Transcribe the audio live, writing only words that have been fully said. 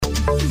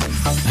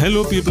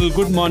Hello people,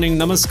 good morning,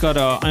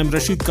 namaskara. I'm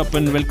Rashid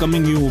Kappan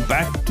welcoming you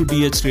back to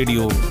DH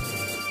Radio.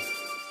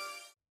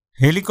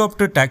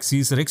 Helicopter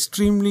taxis are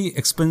extremely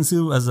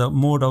expensive as a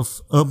mode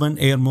of urban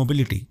air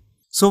mobility.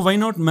 So why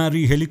not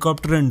marry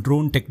helicopter and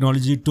drone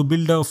technology to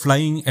build a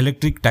flying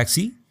electric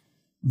taxi?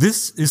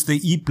 This is the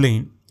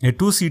E-plane, a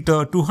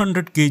two-seater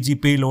 200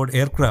 kg payload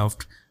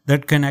aircraft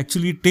that can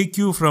actually take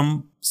you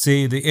from,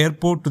 say, the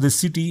airport to the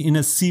city in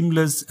a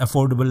seamless,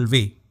 affordable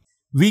way.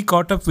 We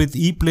caught up with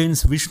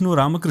E-plane's Vishnu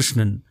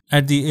Ramakrishnan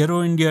at the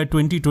Aero India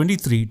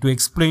 2023 to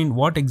explain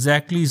what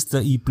exactly is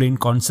the E-plane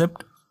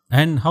concept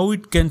and how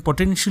it can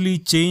potentially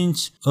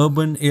change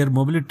urban air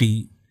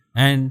mobility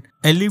and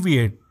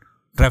alleviate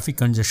traffic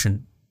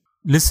congestion.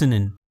 Listen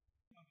in.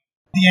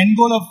 The end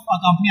goal of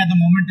our company at the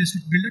moment is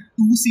to build a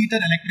two-seater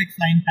electric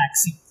flying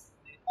taxi.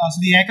 So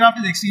the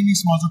aircraft is extremely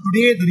small. So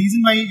today, the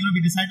reason why we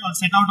decided to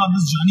set out on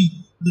this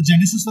journey, the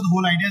genesis for the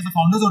whole idea is the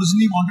founders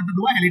originally wanted to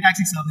do a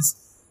heli-taxi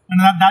service. And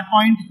at that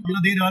point,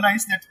 they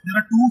realized that there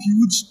are two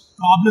huge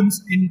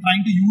problems in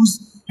trying to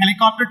use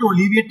helicopter to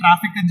alleviate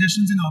traffic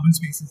congestions in urban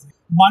spaces.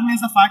 One is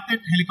the fact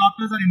that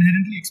helicopters are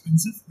inherently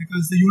expensive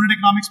because the unit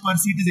economics per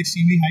seat is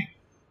extremely high.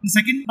 The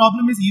second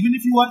problem is even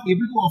if you are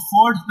able to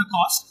afford the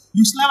cost,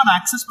 you still have an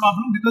access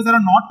problem because there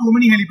are not too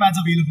many helipads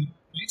available.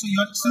 Right? So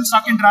you're still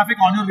stuck in traffic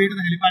on your way to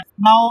the helipad.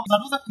 Now, that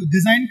was a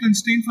design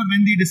constraint for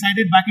when they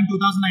decided back in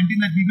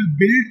 2019 that we will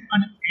build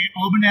an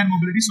urban air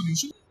mobility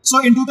solution. So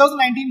in 2019,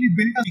 we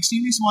built an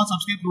extremely small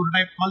subscale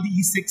prototype called the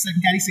E6 that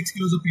can carry 6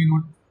 kilos of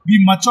payload.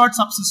 We matured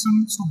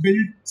subsystems to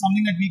build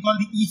something that we call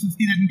the E50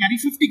 that can carry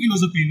 50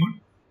 kilos of payload.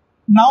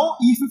 Now,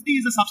 E50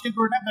 is a subscale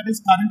prototype that is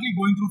currently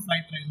going through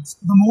flight trials.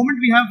 The moment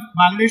we have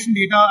validation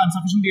data and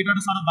sufficient data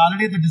to sort of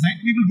validate the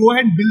design, we will go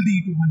ahead and build the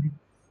E200.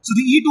 So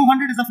the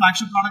E200 is the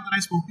flagship product that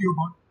I spoke to you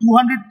about.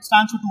 200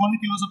 stands for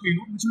 200 kilos of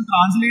payload, which will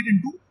translate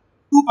into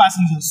 2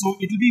 passengers. So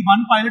it will be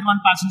 1 pilot,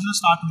 1 passenger to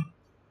start with.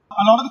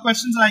 A lot of the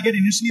questions that I get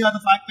initially are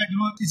the fact that,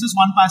 it's just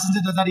 1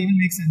 passenger, does that even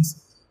make sense?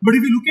 But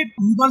if you look at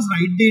Uber's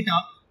ride data,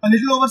 a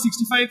little over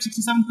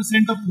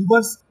 65-67% of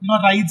Uber's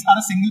rides are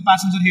a single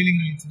passenger hailing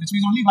rides, which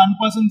means only one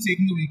person is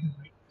taking the vehicle,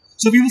 right?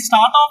 So we will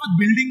start off with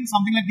building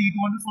something like the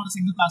E200 for a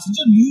single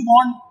passenger, move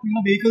on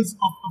to vehicles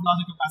of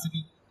larger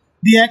capacity.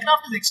 The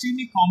aircraft is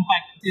extremely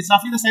compact. It's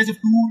roughly the size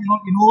of 2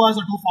 Innovas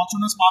or 2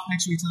 Fortuners parked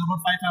next to each other, about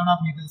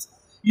 5.5 meters.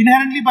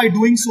 Inherently, by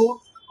doing so,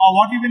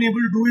 what we've been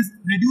able to do is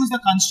reduce the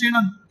constraint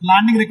on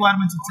landing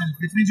requirements itself,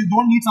 which means you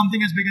don't need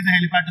something as big as a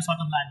helipad to sort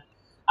of land.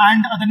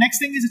 And the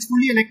next thing is it's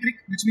fully electric,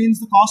 which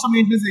means the cost of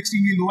maintenance is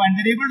extremely low, and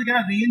we're able to get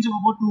a range of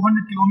about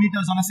 200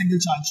 kilometers on a single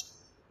charge.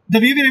 The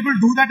way we're able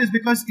to do that is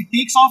because it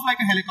takes off like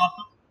a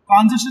helicopter,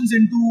 transitions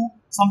into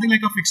something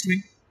like a fixed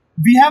wing.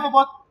 We have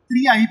about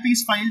 3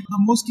 IPs filed.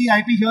 The most key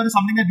IP here is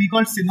something that we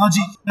call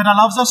Synergy that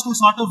allows us to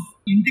sort of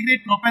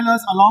integrate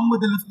propellers along with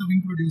the lift the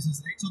wing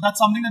produces. Right? So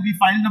that's something that we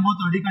filed in about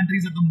 30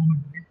 countries at the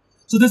moment. Right?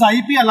 So this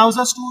IP allows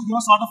us to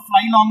sort of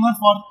fly longer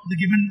for the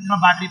given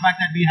battery pack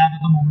that we have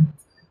at the moment.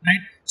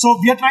 Right? So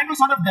we are trying to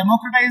sort of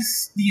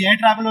democratize the air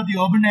travel or the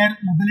urban air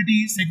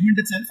mobility segment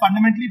itself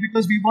fundamentally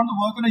because we want to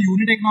work on a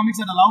unit economics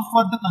that allow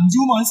for the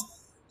consumers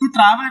to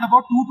travel at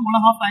about 2 to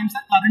 2.5 times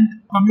the current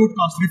commute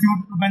cost. If you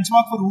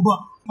benchmark for Uber,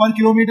 per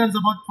kilometer is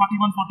about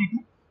 41,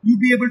 42. You'd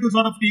be able to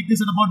sort of take this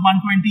at about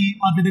 120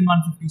 or within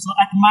 150. So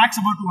at max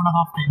about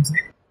 2.5 times.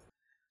 Right?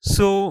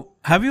 So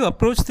have you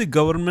approached the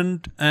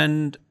government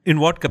and in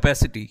what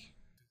capacity?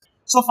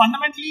 So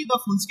fundamentally, the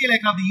full-scale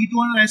aircraft, the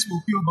E200 I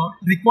spoke to you about,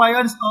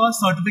 requires a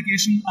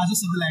certification as a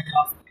civil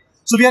aircraft.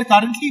 So we are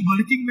currently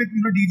working with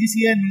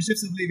DGCA and Ministry of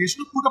Civil Aviation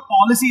to put a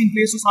policy in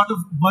place to sort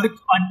of work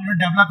and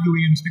develop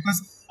UAMs,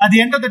 because at the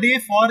end of the day,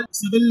 for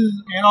civil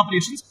air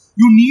operations,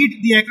 you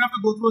need the aircraft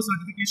to go through a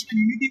certification and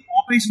you need the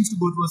operations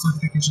to go through a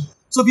certification.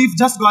 So we've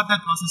just got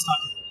that process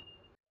started.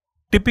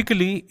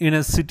 Typically, in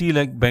a city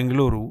like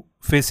Bengaluru,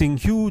 facing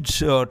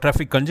huge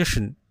traffic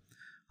congestion,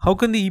 how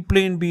can the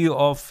E-plane be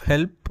of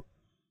help?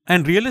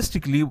 And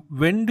realistically,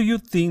 when do you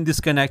think this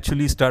can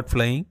actually start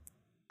flying?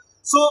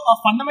 So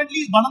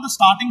fundamentally, one of the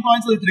starting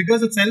points or the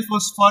triggers itself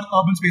was for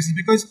urban spaces,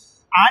 because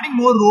adding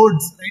more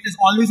roads, right, is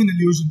always an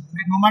illusion.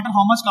 Right? No matter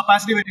how much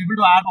capacity we're able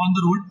to add on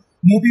the road,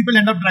 more people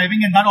end up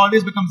driving, and that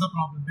always becomes a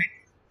problem. Right?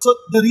 So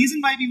the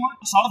reason why we want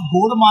to sort of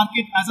go to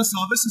market as a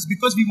service is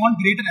because we want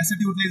greater asset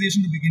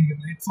utilization to begin with.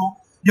 Right? So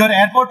your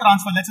airport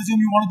transfer, let's assume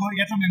you want to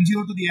get from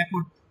M0 to the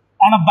airport.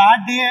 On a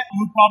bad day, it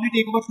would probably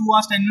take about 2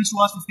 hours, 10 minutes, 2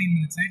 hours, 15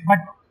 minutes. Right?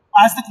 But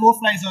as the crow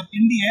flies or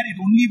in the air, it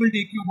only will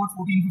take you about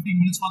 14-15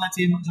 minutes for that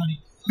same journey.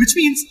 Which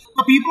means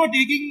the people are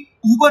taking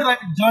Uber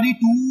journey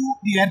to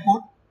the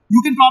airport. You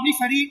can probably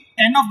ferry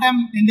 10 of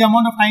them in the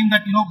amount of time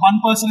that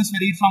one person is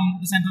ferried from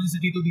the center of the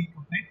city to the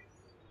airport. Right?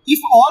 If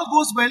all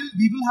goes well,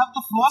 we will have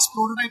the first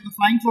prototype, the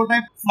flying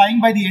prototype, flying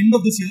by the end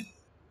of this year.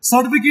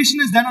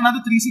 Certification is then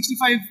another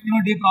 365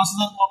 day process,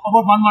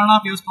 about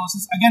 1.5 years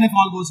process. Again, if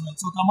all goes well.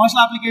 So commercial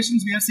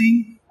applications, we are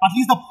seeing at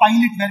least the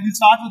pilot where we'll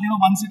start with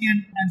one city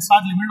and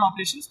start limited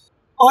operations.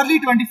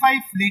 Early 25,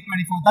 late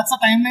 24. That's the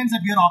timelines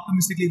that we are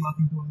optimistically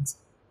working towards.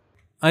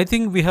 I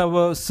think we have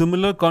a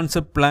similar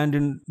concept planned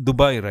in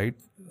Dubai, right?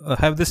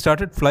 have they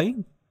started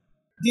flying?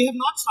 They have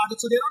not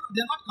started, so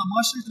they're not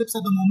commercial trips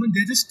at the moment.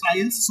 They're just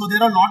trials. So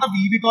there are a lot of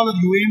eVTOL or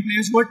UAM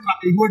players who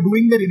are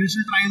doing their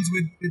initial trials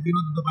with the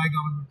Dubai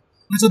government.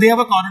 And so they have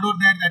a corridor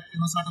there that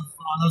sort of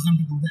allows them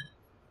to do that.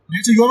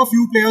 Right? So you have a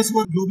few players who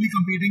are globally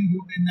competing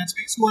in that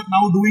space who are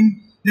now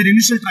doing their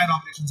initial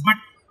trial operations. But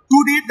to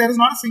date, there is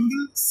not a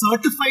single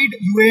certified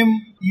UAM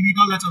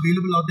eVTOL that's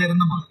available out there in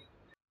the market.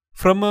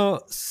 From a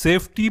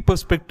safety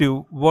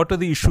perspective, what are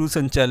the issues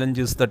and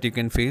challenges that you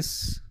can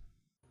face?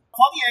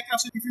 For the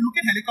aircraft, so if you look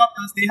at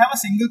helicopters, they have a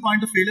single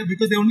point of failure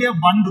because they only have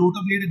one rotor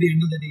blade at the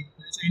end of the day.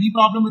 So any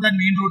problem with that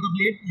main rotor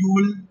blade, you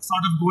will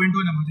sort of go into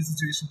an emergency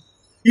situation.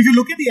 If you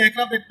look at the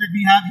aircraft that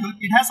we have here,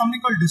 it has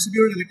something called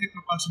distributed electric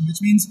propulsion,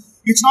 which means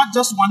it's not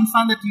just one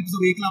fan that keeps the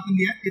vehicle up in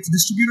the air, it's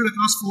distributed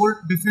across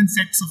 4 different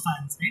sets of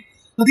fans, right?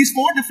 Now these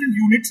 4 different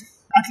units,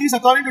 at least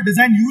according to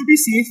design, you will be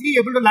safely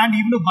able to land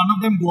even if one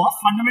of them go off,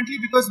 fundamentally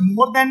because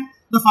more than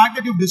the fact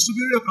that you've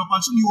distributed your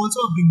propulsion, you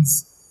also have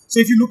wings. So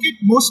if you look at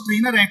most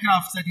trainer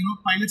aircrafts that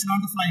pilots learn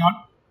to fly on,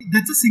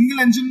 that's a single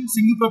engine,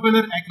 single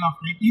propeller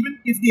aircraft, right? Even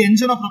if the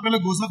engine or propeller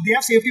goes off, they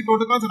have safety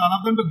protocols that allow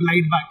them to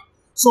glide back.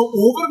 So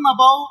over and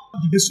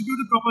above the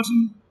distributed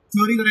propulsion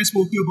theory that I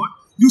spoke to you about,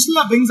 you still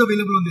have wings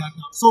available on the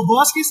aircraft. So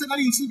worst case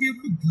scenario, you'll still be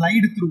able to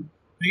glide through,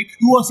 right,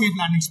 to a safe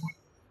landing spot.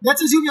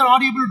 Let's assume you're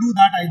not able to do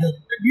that either.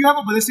 You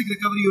have a ballistic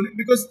recovery unit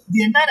because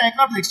the entire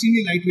aircraft is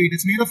extremely lightweight.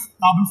 It's made of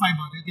carbon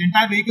fiber. Right? The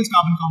entire vehicle is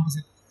carbon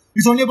composite.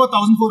 It's only about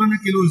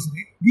 1,400 kilos.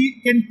 Right?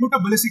 We can put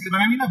a ballistic,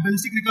 when I mean a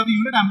ballistic recovery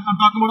unit, I'm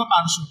talking about a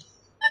parachute.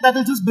 And that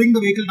will just bring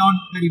the vehicle down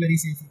very, very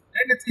safely.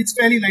 Right? It's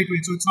fairly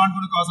lightweight, so it's not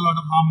going to cause a lot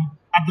of harm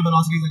at the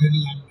velocities that it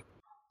will land.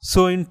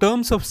 So in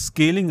terms of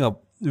scaling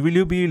up, will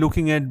you be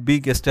looking at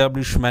big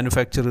established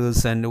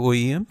manufacturers and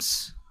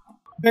OEMs?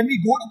 When we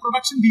go to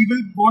production, we will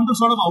want to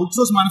sort of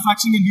outsource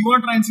manufacturing and we want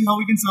to try and see how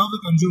we can serve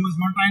the consumers.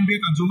 We want to try and be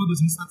a consumer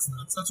business.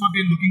 That's what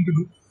we're looking to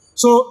do.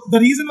 So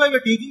the reason why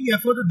we're taking the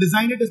effort to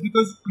design it is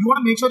because you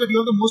want to make sure that you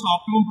have the most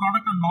optimum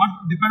product and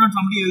not depend on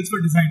somebody else for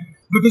design.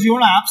 Because you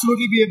want to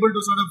absolutely be able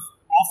to sort of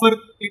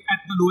offer it at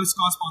the lowest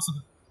cost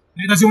possible.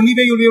 Right? That's the only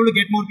way you'll be able to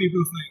get more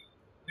people flying.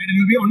 Right? And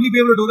you'll only be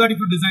able to do that if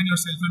you design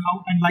yourself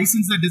and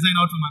license that design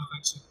out for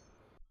manufacturing.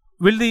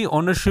 Will the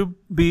ownership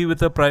be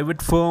with a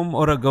private firm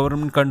or a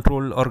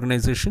government-controlled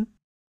organization?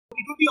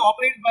 It would be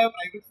operated by a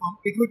private firm.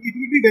 It would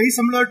be very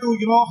similar to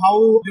how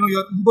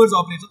your Uber's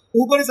operates.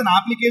 Uber is an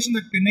application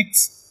that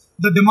connects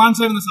the demand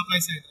side and the supply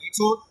side. Right?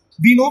 So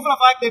we know for a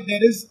fact that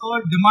there is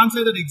a demand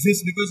side that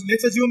exists because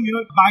let's assume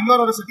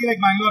Bangalore or a city like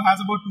Bangalore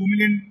has about 2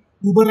 million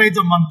Uber rides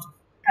a month,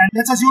 and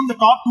let's assume the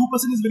top 2%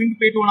 is willing to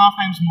pay 2.5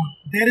 times more.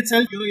 There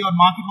itself, your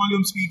market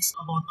volume speaks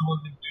about the whole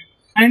thing. Right?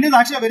 And India is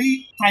actually a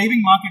very thriving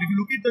market. If you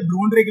look at the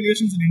drone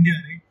regulations in India,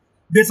 right,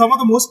 they're some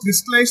of the most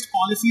crystallized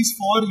policies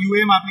for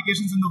UAM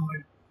applications in the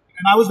world.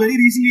 And I was very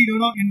recently,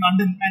 in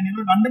London, and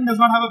London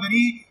does not have a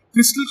very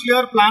crystal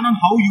clear plan on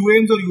how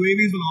UAMs or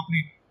UAVs will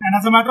operate. And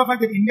as a matter of fact,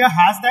 that India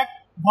has that,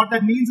 what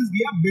that means is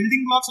we have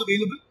building blocks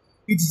available.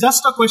 It's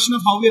just a question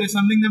of how we are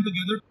assembling them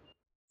together.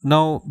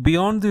 Now,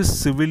 beyond these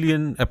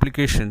civilian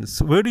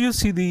applications, where do you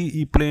see the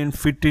E-plane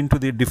fit into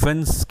the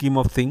defense scheme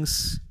of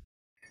things?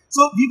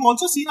 So we've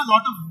also seen a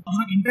lot of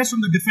interest from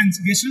the defense.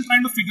 We're still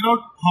trying to figure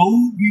out how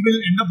we will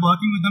end up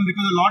working with them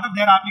because a lot of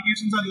their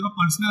applications are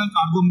personnel and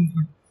cargo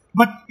movement.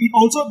 But it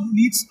also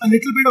needs a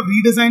little bit of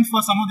redesign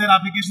for some of their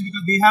applications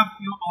because they have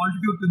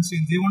altitude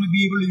constraints. They want to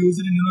be able to use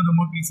it in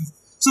remote places.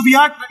 So we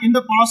are in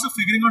the process of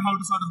figuring out how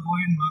to sort of go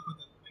and work with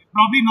them.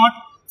 Probably not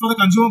for the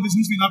consumer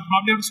business. We'll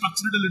probably have to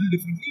structure it a little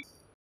differently.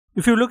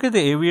 If you look at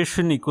the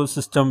aviation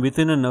ecosystem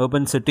within an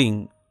urban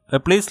setting, a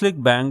place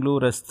like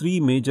Bangalore has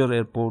 3 major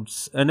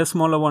airports and a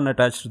smaller one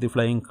attached to the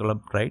flying club,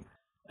 right?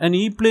 An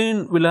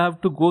E-plane will have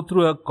to go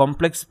through a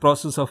complex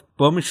process of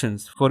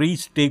permissions for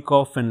each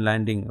takeoff and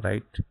landing,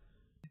 right?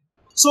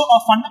 So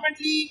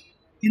fundamentally,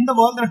 in the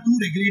world, there are 2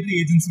 regulatory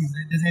agencies,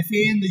 right? There's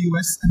FAA in the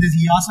US and there's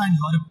EASA in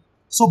Europe.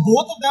 So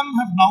both of them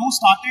have now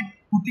started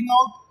putting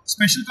out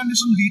special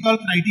condition VTOL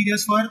criteria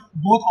for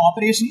both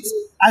operations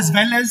as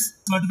well as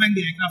certifying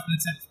the aircraft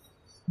itself.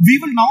 We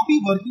will now be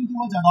working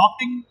towards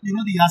adopting, the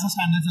EASA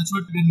standards. That's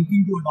what we're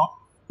looking to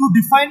adopt to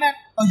define a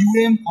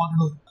UAM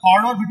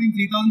corridor between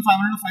 3,500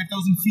 to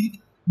 5,000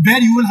 feet,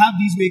 where you will have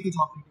these vehicles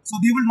operating. So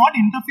they will not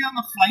interfere on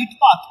the flight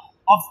path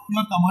of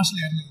your commercial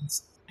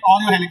airlines or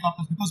your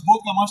helicopters, because both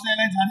commercial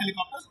airlines and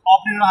helicopters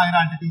operate at a higher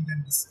altitude than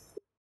this.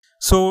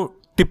 So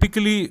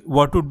typically,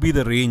 what would be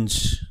the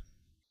range?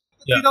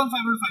 3,500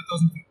 to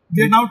 5,000 feet.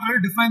 We are now trying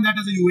to define that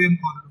as a UAM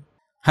corridor.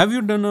 Have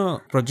you done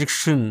a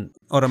projection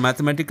or a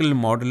mathematical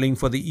modeling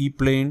for the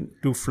E-plane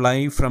to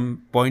fly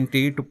from point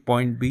A to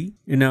point B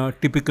in a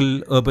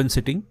typical urban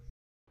setting?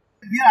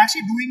 We are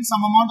actually doing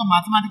some amount of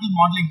mathematical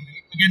modeling.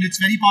 Right? Again,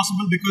 it's very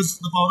possible because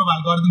the power of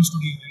algorithms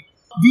today. Right?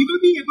 We will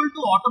be able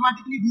to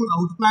automatically do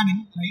route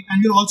planning, right?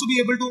 And we'll also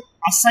be able to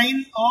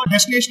assign a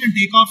destination and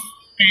takeoff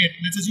pair.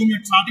 Let's assume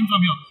you're starting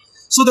from here.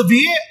 So the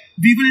way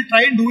we will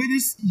try and do it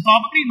is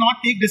probably not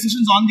take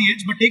decisions on the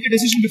edge, but take a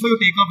decision before you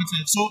take off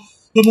itself. So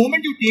the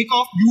moment you take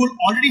off, you will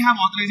already have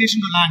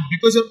authorization to land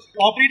because you're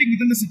operating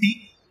within the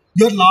city.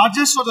 your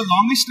largest or the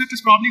longest trip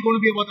is probably going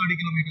to be about 30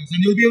 kilometers, and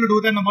you'll be able to do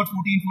that in about 14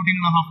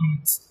 and a half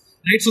minutes.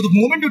 Right? So the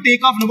moment you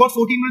take off, in about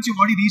 14 minutes,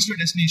 you've already reached your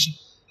destination.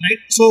 Right?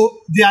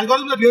 So the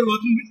algorithm that we are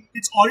working with,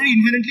 it's already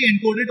inherently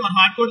encoded or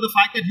hard-coded the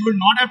fact that you will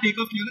not have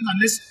takeoff clearance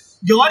unless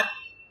your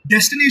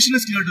destination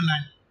is clear to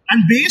land.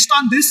 And based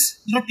on this,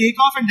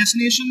 takeoff and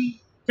destination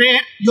pair,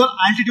 your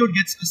altitude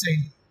gets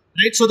assigned.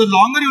 Right? So the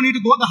longer you need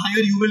to go, the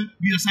higher you will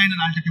be assigned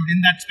an altitude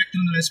in that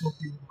spectrum that I spoke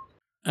to you about.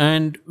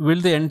 And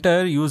will the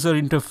entire user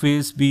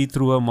interface be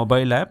through a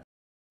mobile app?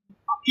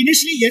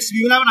 Initially, yes,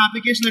 we will have an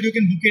application that you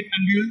can book it,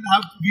 and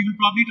we will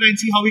probably try and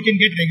see how we can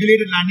get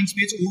regulated landing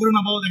space over and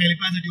above the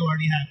helipads that you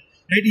already have.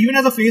 Right? Even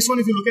as a phase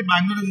one, if you look at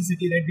Bangalore as a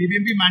city, right,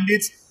 BBMP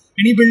mandates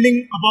any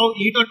building above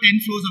 8 or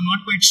 10 floors, I'm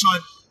not quite sure,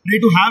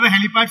 right, to have a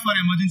helipad for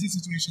emergency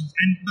situations.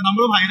 And the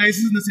number of high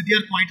rises in the city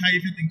are quite high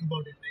if you think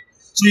about it. Right?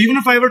 So even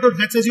if I were to,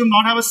 let's assume,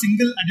 not have a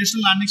single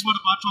additional landing spot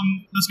apart from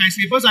the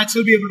skyscrapers, I'd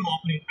still be able to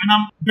operate. And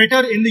I'm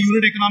better in the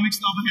unit economics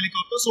of a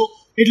helicopter, so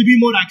it'll be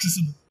more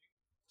accessible.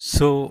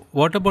 So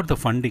what about the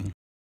funding?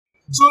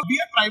 So we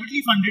are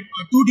privately funded.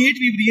 To date,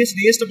 we've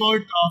raised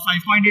about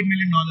 $5.8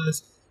 million.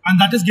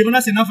 And that has given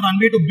us enough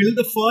runway to build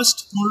the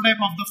first prototype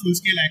of the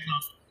full-scale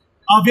aircraft.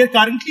 We are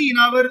currently in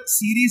our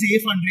Series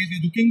A fundraise.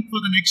 We're looking for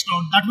the next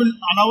round. That will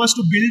allow us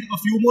to build a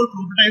few more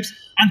prototypes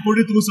and put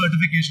it through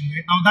certification.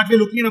 Right? Now that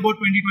we're looking at about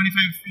 $20-25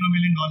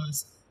 million.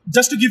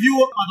 Just to give you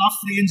a rough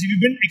range,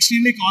 we've been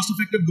extremely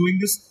cost-effective doing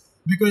this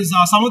because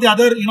some of the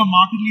other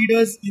market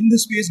leaders in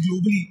this space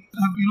globally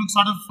have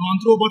sort of gone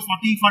through about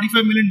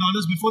 $40-45 million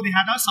before they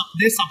had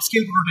their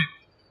subscale prototype.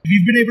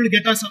 We've been able to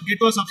get to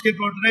a subscale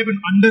prototype in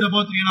under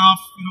about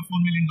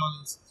 $3.5-4 million.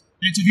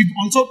 Right? So we've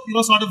also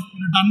sort of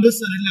done this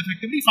a little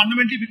effectively,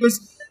 fundamentally because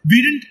we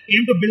didn't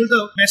aim to build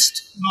the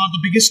best,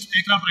 the biggest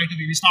aircraft right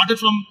away. We started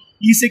from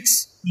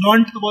E6,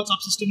 learned about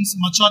subsystems,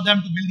 matured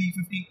them to build the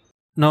E50.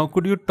 Now,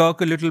 could you talk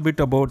a little bit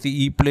about the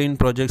E-plane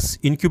project's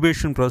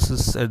incubation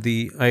process at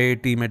the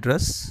IIT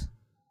Madras?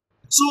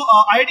 So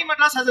IIT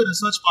Madras has a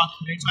research park,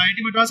 right? So IIT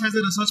Madras has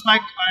a research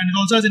park and it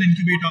also has an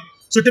incubator.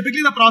 So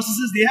typically the process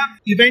is they have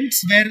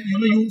events where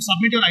you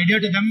submit your idea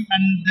to them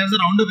and there's a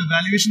round of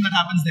evaluation that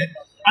happens there.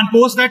 And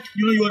post that,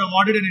 you are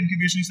awarded an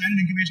incubation, you sign an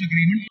incubation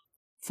agreement.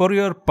 For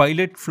your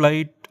pilot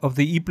flight of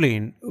the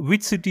E-plane,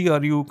 which city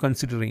are you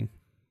considering?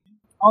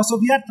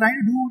 So we are trying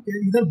to do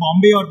either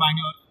Bombay or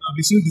Bangalore.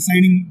 We're still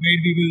deciding where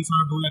we will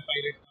sort of do that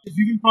pilot.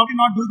 We will probably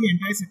not do the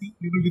entire city.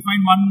 We will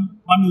define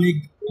one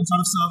leg and sort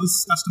of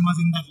service customers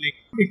in that leg.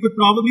 It could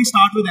probably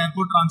start with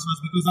airport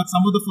transfers because that's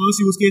some of the first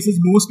use cases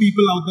most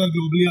people out there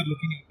globally are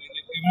looking at. Right?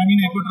 Like, I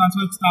mean, airport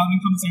transfer is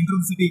traveling from the center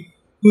of the city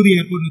to the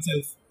airport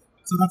itself.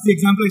 So that's the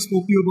example I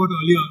spoke to you about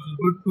earlier. So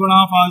about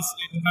 2.5 hours,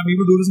 if I'm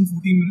able to do this in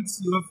 14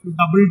 minutes, you have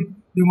doubled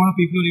the amount of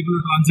people who are able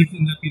to transit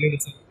in that period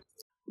itself.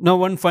 Now,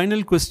 one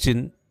final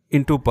question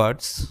in two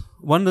parts.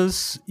 One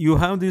is, you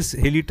have these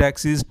heli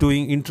taxis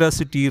doing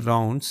intra-city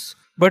rounds,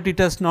 but it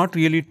has not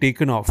really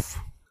taken off.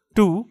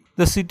 Two,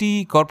 the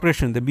city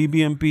corporation, the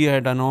BBMP,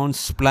 had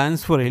announced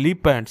plans for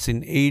helipads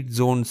in 8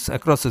 zones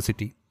across the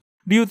city.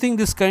 Do you think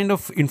this kind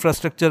of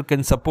infrastructure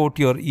can support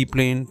your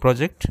E-plane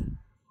project?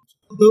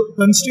 The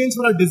constraints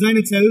for our design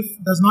itself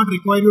does not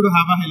require you to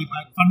have a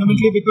helipad.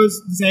 Fundamentally, because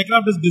this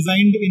aircraft is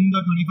designed in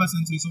the 21st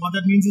century. So what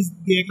that means is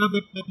the aircraft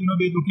that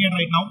we're looking at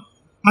right now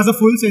has a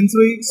full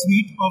sensory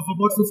suite of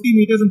about 50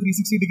 meters and 360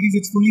 degrees.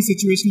 It's fully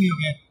situationally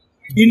aware.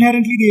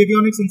 Inherently, the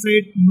avionics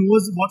inside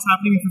knows what's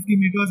happening in 50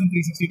 meters and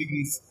 360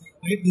 degrees.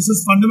 Right? This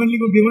is fundamentally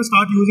going to be able to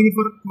start using it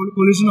for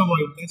collision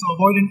avoid. Right? So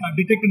avoid and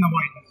detect and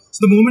avoid.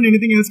 So the moment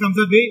anything else comes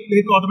our way,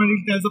 it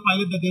automatically tells the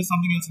pilot that there's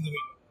something else in the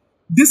way.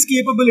 This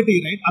capability,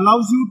 right,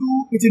 allows you to,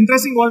 it's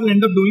interesting what it'll end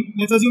up doing.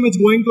 Let's assume it's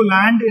going to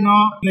land in a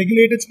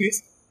regulated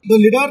space.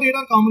 The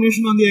lidar-radar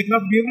combination on the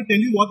aircraft will be able to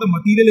tell you what the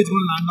material is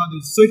going to land on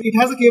is. So it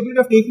has a capability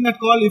of taking that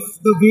call if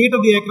the weight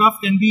of the aircraft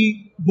can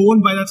be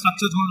borne by that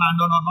structure it's going to land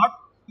on or not,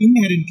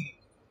 inherently.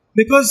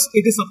 Because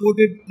it is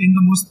supported in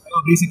the most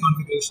basic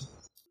configuration.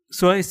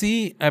 So I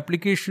see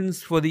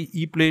applications for the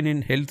E-plane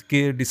in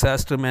healthcare,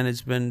 disaster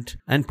management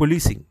and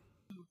policing.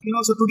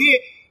 So today,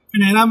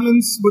 an air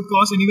ambulance would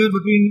cost anywhere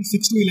between 6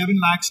 to 11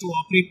 lakhs to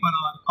operate per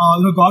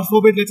hour. God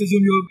forbid, let's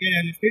assume you get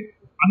airlifted.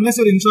 Unless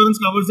your insurance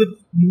covers it,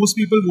 most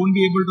people won't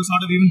be able to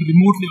sort of even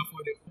remotely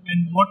afford it.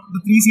 And what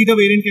the 3-seater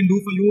variant can do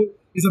for you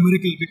is a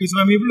miracle. Because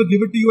if I'm able to give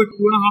it to you at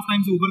 2.5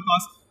 times the Uber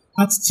cost,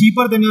 that's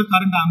cheaper than your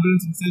current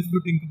ambulance itself if you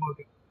think about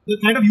it. The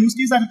kind of use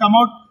cases that will come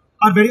out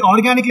are very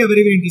organically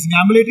very, very interesting.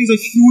 Ambulatory is a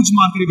huge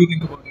market if you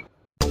think about it.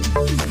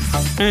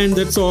 And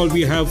that's all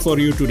we have for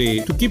you today.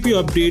 To keep you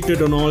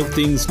updated on all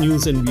things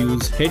news and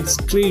views, head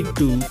straight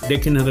to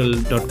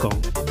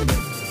DeccanHerald.com.